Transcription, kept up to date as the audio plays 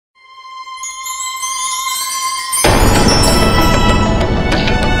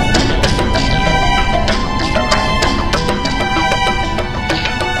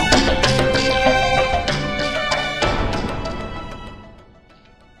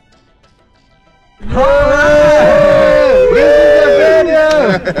Alright,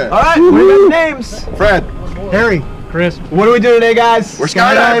 what are your names? Fred. Harry. Chris. What are we doing today, guys? We're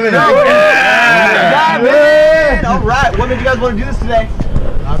skydiving. Skydiving! Alright, what made you guys want to do this today?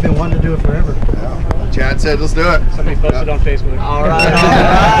 I've been wanting to do it forever. Chad said, let's do it. Somebody posted on Facebook. Alright,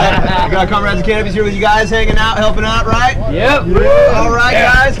 alright. We got Comrades and Canopies here with you guys, hanging out, helping out, right? Yep. Alright,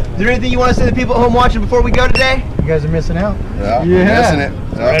 guys. Is there anything you want to say to the people at home watching before we go today? You guys are missing out. Yeah. Missing it.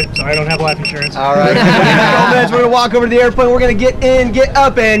 Sorry, I don't have life insurance. Alright. We're going to walk over to the airplane. We're going to get in, get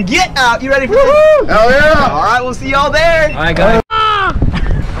up, and get out. You ready for this? Hell yeah. Alright, we'll see y'all there. Alright, guys.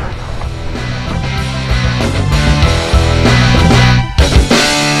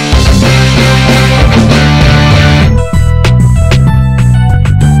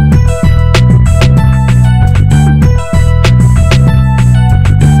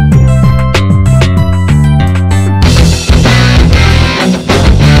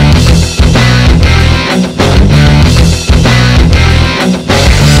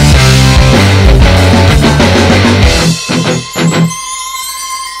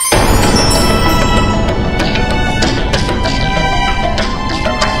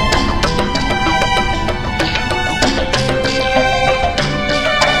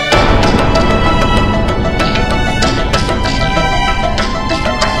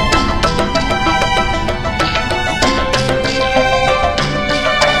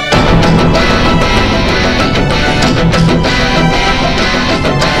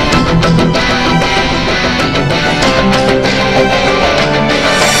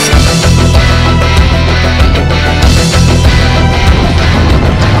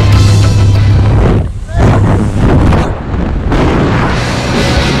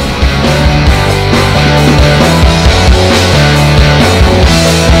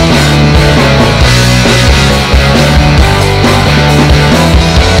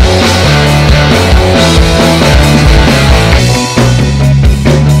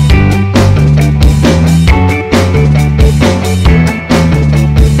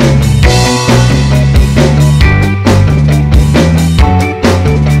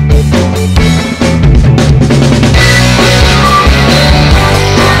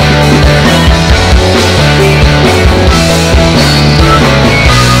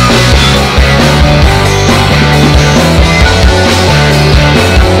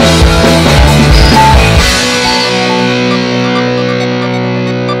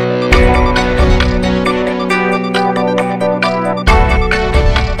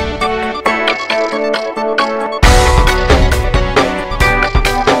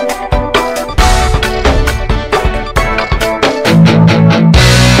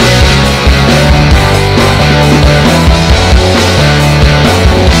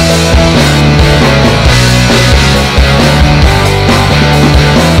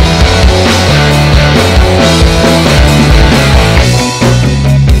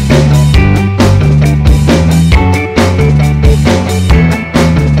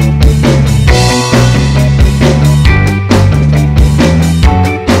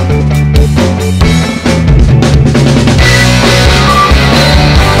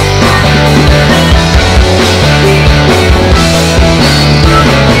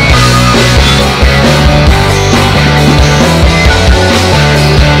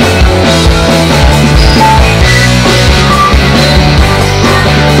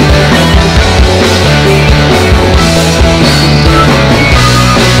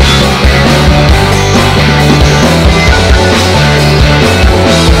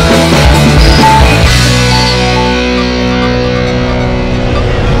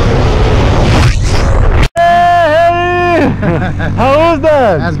 How was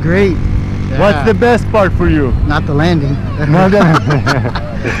that? That's great. Yeah. What's the best part for you? Not the landing.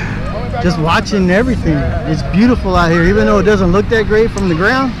 Just watching everything. It's beautiful out here, even though it doesn't look that great from the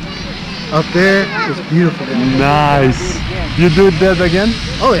ground. Up there, it's beautiful. Nice. You do that again?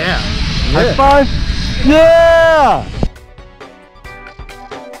 Oh yeah. High five. Yeah.